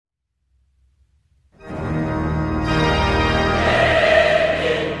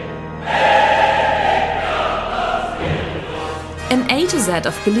An A to Z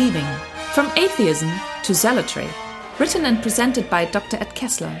of believing, from atheism to zealotry, written and presented by Dr. Ed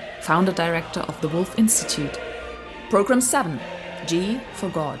Kessler, founder-director of the Wolf Institute. Program 7, G for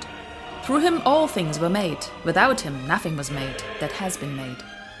God. Through him all things were made, without him nothing was made that has been made.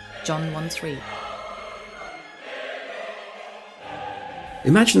 John 1:3.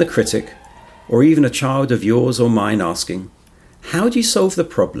 Imagine a critic, or even a child of yours or mine asking, how do you solve the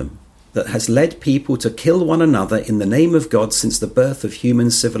problem that has led people to kill one another in the name of God since the birth of human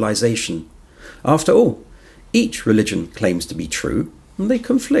civilization? After all, each religion claims to be true, and they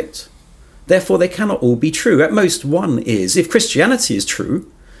conflict. Therefore, they cannot all be true. At most, one is. If Christianity is true,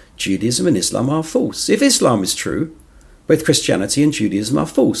 Judaism and Islam are false. If Islam is true, both Christianity and Judaism are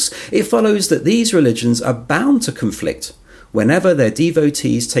false. It follows that these religions are bound to conflict whenever their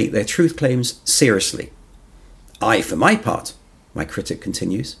devotees take their truth claims seriously. I, for my part, my critic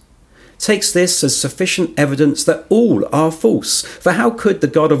continues, takes this as sufficient evidence that all are false. For how could the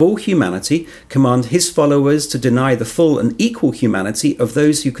God of all humanity command his followers to deny the full and equal humanity of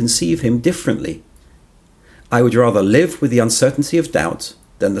those who conceive him differently? I would rather live with the uncertainty of doubt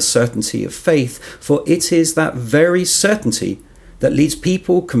than the certainty of faith, for it is that very certainty that leads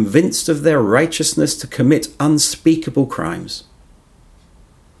people convinced of their righteousness to commit unspeakable crimes.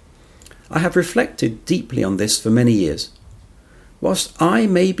 I have reflected deeply on this for many years. Whilst I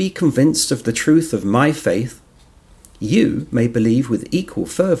may be convinced of the truth of my faith, you may believe with equal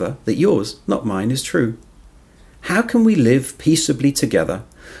fervour that yours, not mine, is true. How can we live peaceably together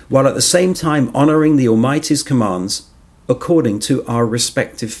while at the same time honouring the Almighty's commands according to our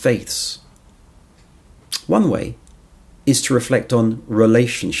respective faiths? One way is to reflect on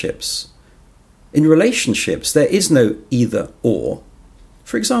relationships. In relationships, there is no either or.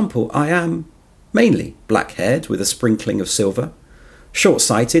 For example, I am mainly black-haired with a sprinkling of silver,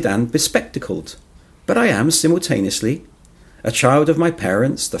 short-sighted and bespectacled, but I am simultaneously a child of my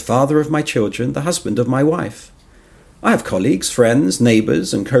parents, the father of my children, the husband of my wife. I have colleagues, friends,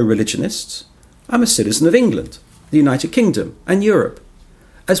 neighbours and co-religionists. I'm a citizen of England, the United Kingdom and Europe,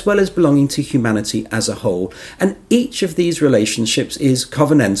 as well as belonging to humanity as a whole. And each of these relationships is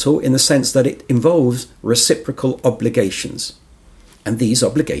covenantal in the sense that it involves reciprocal obligations. And these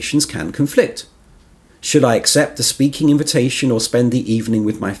obligations can conflict. Should I accept a speaking invitation or spend the evening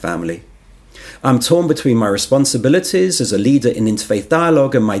with my family? I'm torn between my responsibilities as a leader in interfaith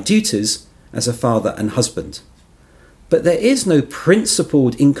dialogue and my duties as a father and husband. But there is no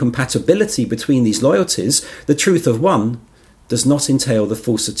principled incompatibility between these loyalties. The truth of one does not entail the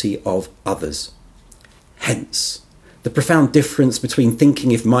falsity of others. Hence, the profound difference between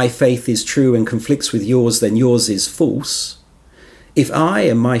thinking if my faith is true and conflicts with yours, then yours is false. If I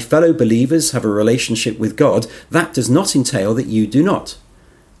and my fellow believers have a relationship with God, that does not entail that you do not.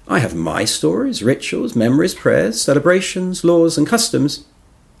 I have my stories, rituals, memories, prayers, celebrations, laws and customs,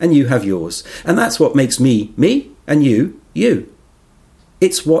 and you have yours. And that's what makes me, me, and you, you.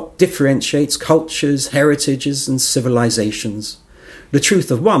 It's what differentiates cultures, heritages and civilizations. The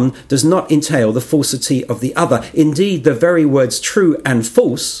truth of one does not entail the falsity of the other. Indeed, the very words true and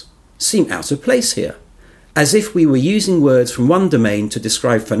false seem out of place here, as if we were using words from one domain to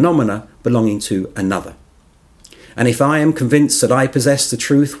describe phenomena belonging to another. And if I am convinced that I possess the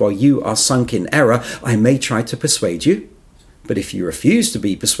truth while you are sunk in error, I may try to persuade you. But if you refuse to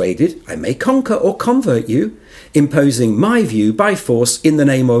be persuaded, I may conquer or convert you, imposing my view by force in the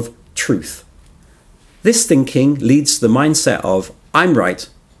name of truth. This thinking leads to the mindset of, I'm right,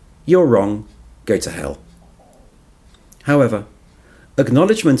 you're wrong, go to hell. However,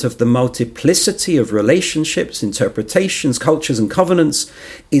 acknowledgement of the multiplicity of relationships, interpretations, cultures and covenants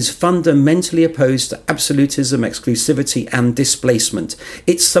is fundamentally opposed to absolutism, exclusivity and displacement.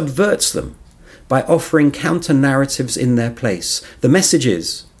 It subverts them by offering counter-narratives in their place. The message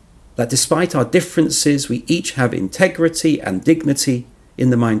is that despite our differences, we each have integrity and dignity in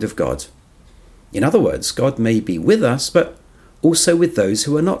the mind of God. In other words, God may be with us, but also with those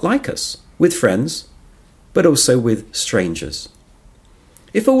who are not like us, with friends, but also with strangers.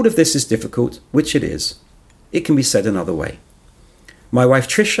 If all of this is difficult, which it is, it can be said another way. My wife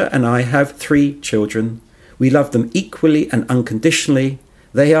Tricia and I have 3 children. We love them equally and unconditionally.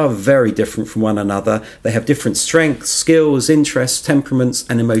 They are very different from one another. They have different strengths, skills, interests, temperaments,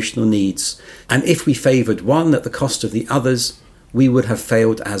 and emotional needs. And if we favoured one at the cost of the others, we would have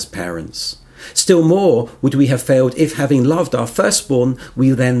failed as parents. Still more would we have failed if, having loved our firstborn,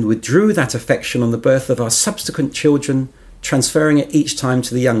 we then withdrew that affection on the birth of our subsequent children, transferring it each time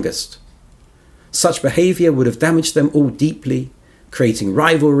to the youngest. Such behaviour would have damaged them all deeply, creating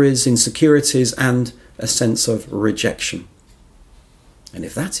rivalries, insecurities, and a sense of rejection. And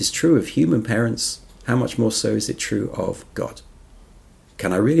if that is true of human parents, how much more so is it true of God?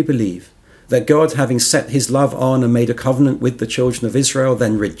 Can I really believe that God, having set his love on and made a covenant with the children of Israel,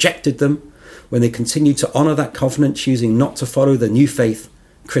 then rejected them when they continued to honour that covenant, choosing not to follow the new faith,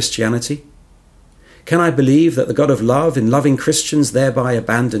 Christianity? Can I believe that the God of love, in loving Christians, thereby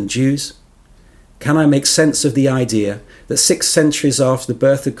abandoned Jews? Can I make sense of the idea that 6 centuries after the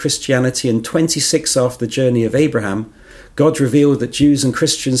birth of Christianity and 26 after the journey of Abraham, God revealed that Jews and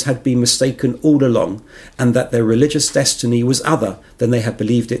Christians had been mistaken all along, and that their religious destiny was other than they had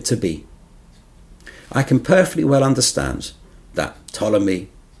believed it to be? I can perfectly well understand that Ptolemy,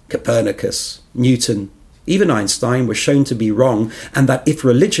 Copernicus, Newton, even Einstein were shown to be wrong, and that if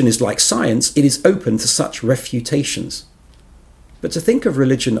religion is like science, it is open to such refutations. But to think of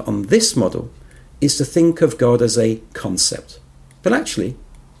religion on this model is to think of God as a concept. But actually,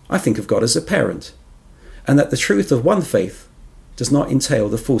 I think of God as a parent, and that the truth of one faith does not entail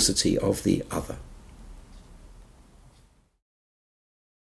the falsity of the other.